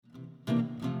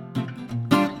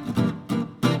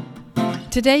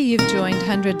Today you've joined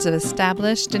hundreds of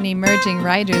established and emerging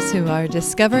writers who are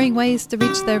discovering ways to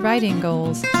reach their writing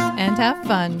goals and have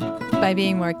fun by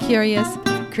being more curious,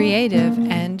 creative,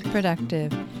 and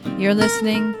productive. You're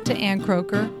listening to Ann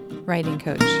Croker, Writing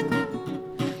Coach.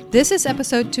 This is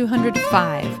episode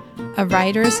 205, A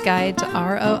Writer's Guide to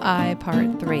ROI,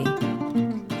 Part 3.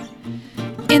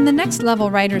 In the Next Level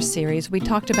Writers series, we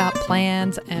talked about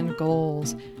plans and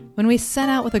goals. When we set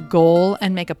out with a goal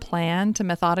and make a plan to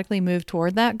methodically move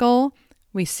toward that goal,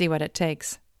 we see what it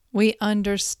takes. We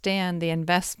understand the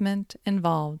investment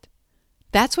involved.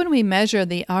 That's when we measure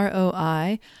the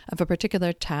ROI of a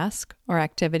particular task or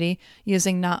activity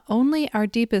using not only our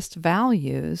deepest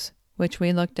values, which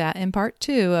we looked at in Part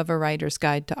 2 of A Writer's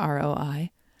Guide to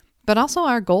ROI, but also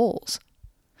our goals.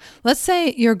 Let's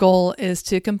say your goal is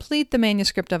to complete the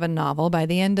manuscript of a novel by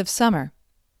the end of summer.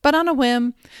 But on a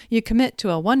whim, you commit to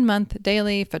a 1-month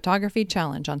daily photography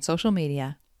challenge on social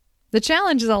media. The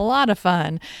challenge is a lot of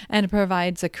fun and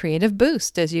provides a creative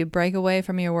boost as you break away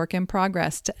from your work in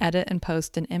progress to edit and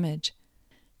post an image.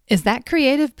 Is that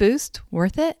creative boost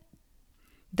worth it?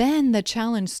 Then the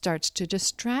challenge starts to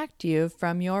distract you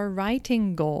from your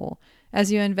writing goal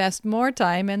as you invest more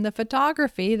time in the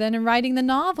photography than in writing the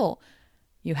novel.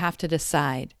 You have to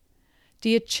decide. Do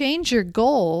you change your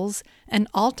goals and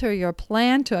alter your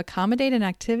plan to accommodate an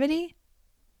activity?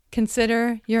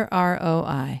 Consider your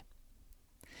ROI.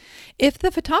 If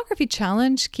the photography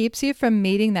challenge keeps you from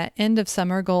meeting that end of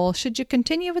summer goal, should you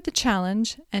continue with the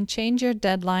challenge and change your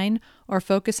deadline or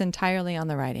focus entirely on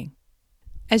the writing?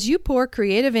 As you pour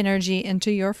creative energy into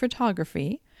your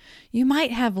photography, you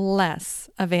might have less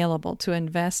available to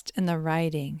invest in the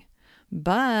writing,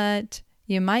 but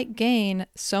you might gain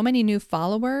so many new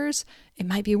followers, it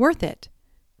might be worth it,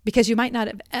 because you might not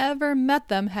have ever met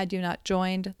them had you not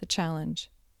joined the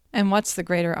challenge. And what's the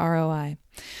greater ROI?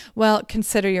 Well,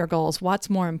 consider your goals. What's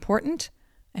more important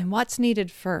and what's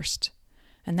needed first?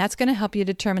 And that's going to help you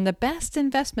determine the best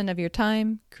investment of your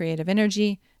time, creative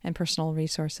energy, and personal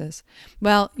resources.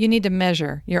 Well, you need to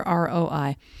measure your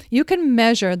ROI. You can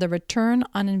measure the return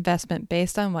on investment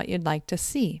based on what you'd like to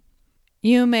see.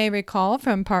 You may recall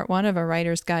from Part 1 of A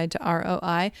Writer's Guide to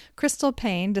ROI, Crystal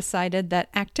Payne decided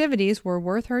that activities were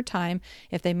worth her time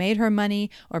if they made her money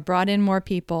or brought in more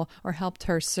people or helped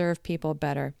her serve people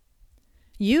better.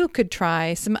 You could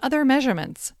try some other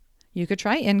measurements. You could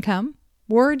try income,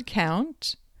 word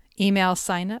count, email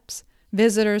signups,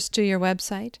 visitors to your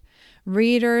website,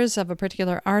 readers of a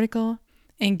particular article,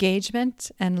 engagement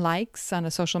and likes on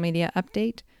a social media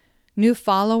update, new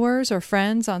followers or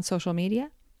friends on social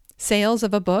media, sales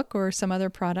of a book or some other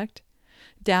product,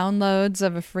 downloads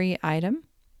of a free item,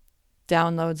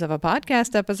 downloads of a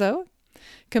podcast episode,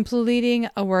 completing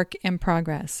a work in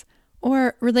progress,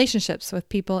 or relationships with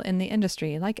people in the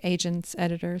industry like agents,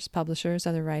 editors, publishers,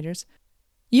 other writers.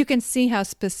 You can see how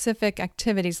specific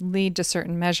activities lead to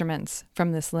certain measurements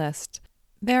from this list.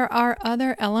 There are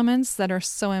other elements that are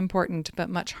so important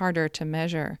but much harder to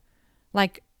measure,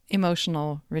 like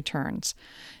emotional returns.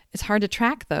 It's hard to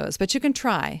track those, but you can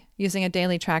try using a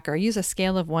daily tracker. Use a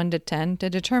scale of 1 to 10 to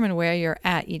determine where you're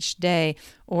at each day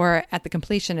or at the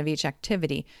completion of each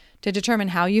activity to determine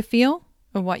how you feel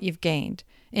or what you've gained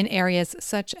in areas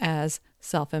such as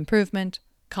self-improvement,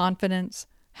 confidence,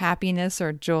 happiness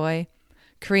or joy,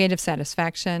 creative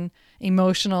satisfaction,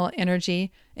 emotional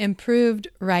energy, improved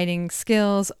writing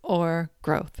skills, or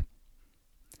growth.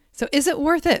 So is it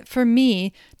worth it for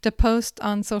me to post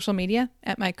on social media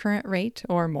at my current rate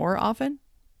or more often?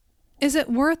 Is it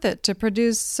worth it to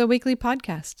produce a weekly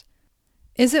podcast?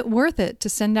 Is it worth it to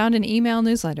send out an email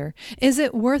newsletter? Is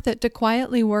it worth it to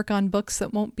quietly work on books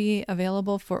that won't be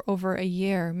available for over a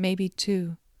year, maybe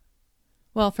 2?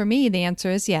 Well, for me, the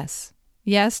answer is yes.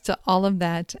 Yes to all of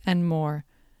that and more.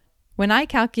 When I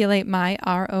calculate my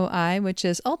ROI, which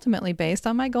is ultimately based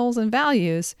on my goals and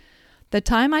values, the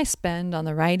time I spend on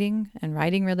the writing and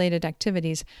writing-related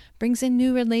activities brings in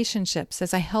new relationships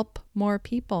as I help more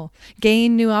people,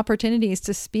 gain new opportunities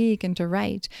to speak and to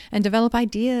write, and develop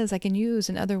ideas I can use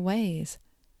in other ways.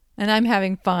 And I'm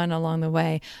having fun along the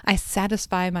way. I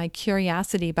satisfy my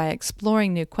curiosity by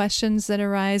exploring new questions that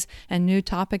arise and new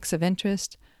topics of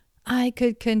interest. I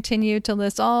could continue to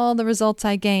list all the results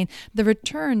I gain, the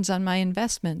returns on my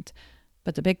investment.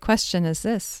 But the big question is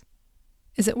this: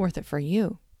 is it worth it for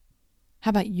you? How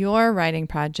about your writing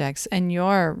projects and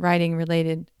your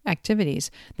writing-related activities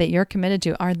that you're committed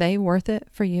to? Are they worth it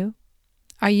for you?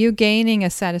 Are you gaining a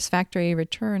satisfactory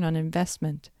return on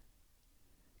investment?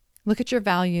 Look at your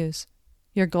values,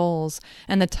 your goals,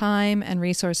 and the time and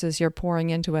resources you're pouring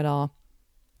into it all.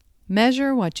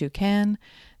 Measure what you can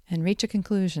and reach a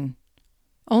conclusion.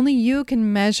 Only you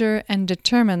can measure and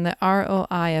determine the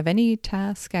ROI of any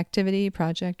task, activity,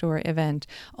 project, or event.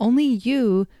 Only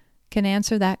you can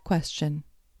answer that question.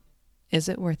 Is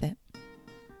it worth it?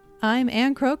 I'm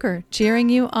Ann Croker, cheering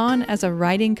you on as a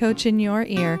writing coach in your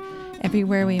ear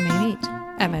everywhere we may meet.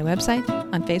 At my website,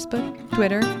 on Facebook,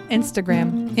 Twitter,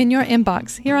 Instagram, in your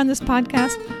inbox, here on this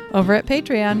podcast, over at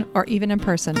Patreon, or even in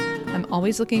person. I'm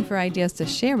always looking for ideas to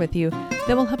share with you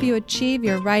that will help you achieve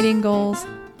your writing goals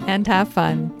and have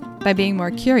fun by being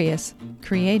more curious,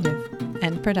 creative,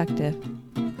 and productive.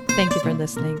 Thank you for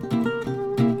listening.